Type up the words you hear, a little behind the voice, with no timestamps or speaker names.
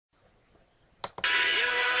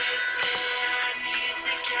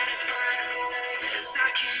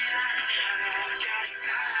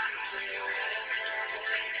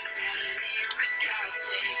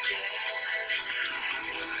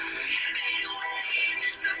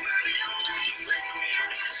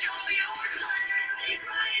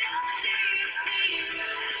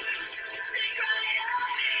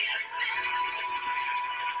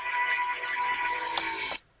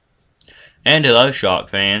And hello, Shock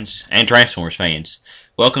fans and Transformers fans.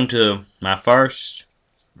 Welcome to my first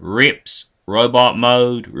Rips Robot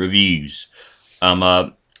Mode reviews.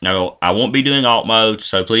 Now I won't be doing alt mode,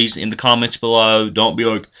 so please in the comments below don't be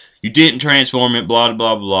like, you didn't transform it, blah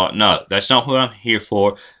blah blah. No, that's not what I'm here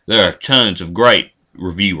for. There are tons of great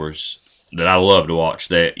reviewers that I love to watch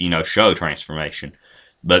that show transformation,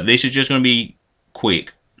 but this is just going to be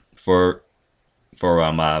quick for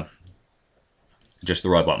just the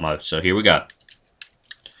robot mode. So here we go.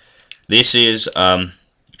 This is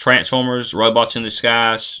Transformers Robots in the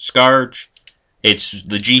Skies Scourge. It's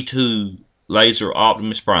the G2 Laser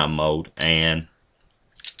Optimus Prime mode, and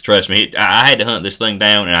trust me, I had to hunt this thing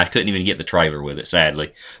down, and I couldn't even get the trailer with it,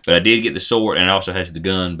 sadly. But I did get the sword, and it also has the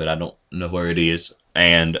gun, but I don't know where it is.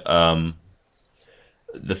 And the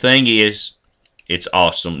thing is, it's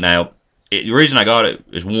awesome. Now, the reason I got it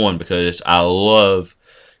is, one, because I love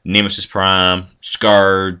Nemesis Prime,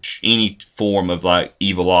 Scourge, any form of like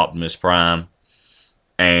evil Optimus Prime,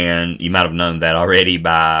 and you might have known that already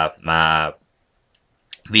by my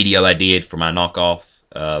video I did for my knockoff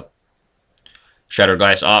Shattered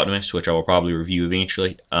Glass Optimus, which I will probably review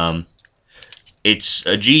eventually. It's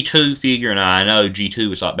a G2 figure, and I know G2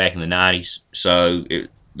 was like back in the 90s, so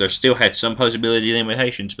there still had some possibility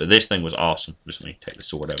limitations, but this thing was awesome. Just let me take the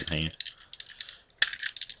sword out of hand.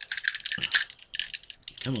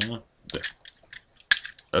 Come on. There.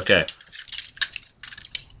 Okay.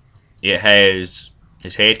 It has,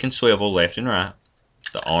 his head can swivel left and right.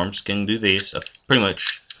 The arms can do this. Pretty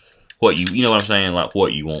much what you know what I'm saying, like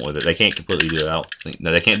what you want with it. They can't completely do it out.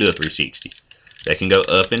 No, they can't do a 360. They can go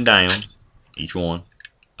up and down, each one.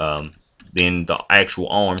 Then the actual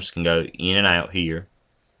arms can go in and out here.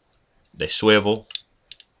 They swivel.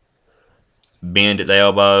 Bend at the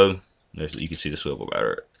elbow. You can see the swivel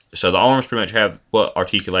better. So the arms pretty much have what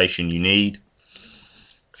articulation you need.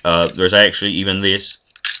 There's actually even this.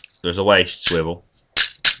 There's a waist swivel.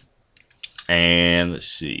 And let's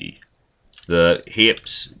see. The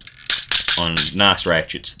hips on nice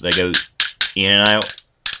ratchets. They go in and out,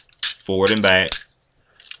 forward and back.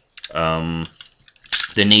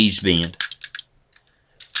 The knees bend.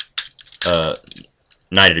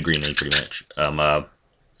 90-degree knee pretty much.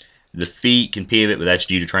 The feet can pivot, but that's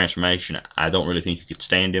due to transformation. I don't really think you could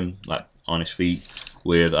stand him like on his feet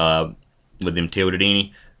with them tilted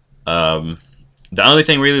any. The only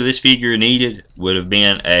thing really this figure needed would have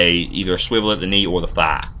been either a swivel at the knee or the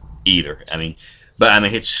thigh. Either. But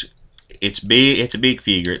it's big. It's a big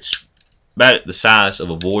figure. It's about the size of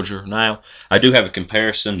a Voyager now. I do have a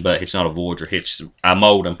comparison, but it's not a Voyager. It's a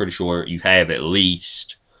mold I'm pretty sure you have at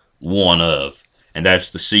least one of. And that's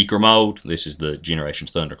the Seeker mode. This is the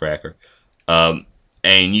Generations Thundercracker.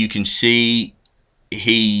 And you can see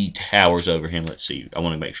he towers over him. Let's see. I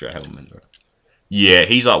want to make sure I have him in there. Yeah,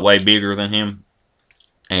 he's like way bigger than him.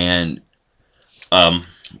 And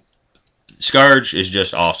Scourge is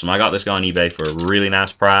just awesome. I got this guy on eBay for a really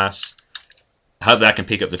nice price. I hope that I can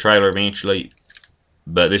pick up the trailer eventually.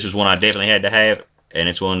 But this is one I definitely had to have. And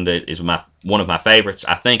it's one that is one of my favorites.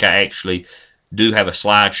 I think I actually do have a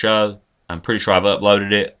slideshow. I'm pretty sure I've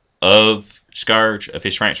uploaded it of Scourge, of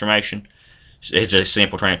his transformation. It's a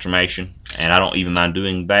simple transformation, and I don't even mind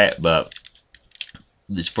doing that, but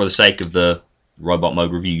it's for the sake of the robot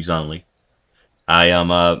mode reviews only. I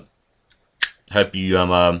hope you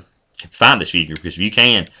find this figure, because if you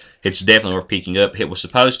can, it's definitely worth picking up. It was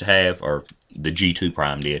supposed to have, or the G2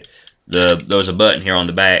 Prime did, there was a button here on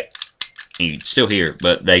the back. You can still hear it,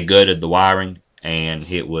 but they gutted the wiring, and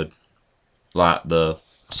it would light the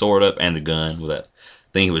sword up and the gun with that.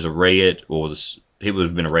 I think it was a red, or it would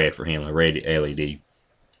have been a red for him, a red LED.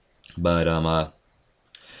 But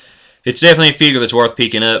it's definitely a figure that's worth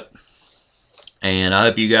picking up. And I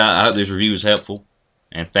hope this review was helpful.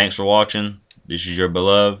 And thanks for watching. This is your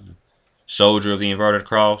beloved Soldier of the Inverted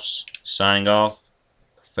Cross signing off.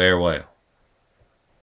 Farewell.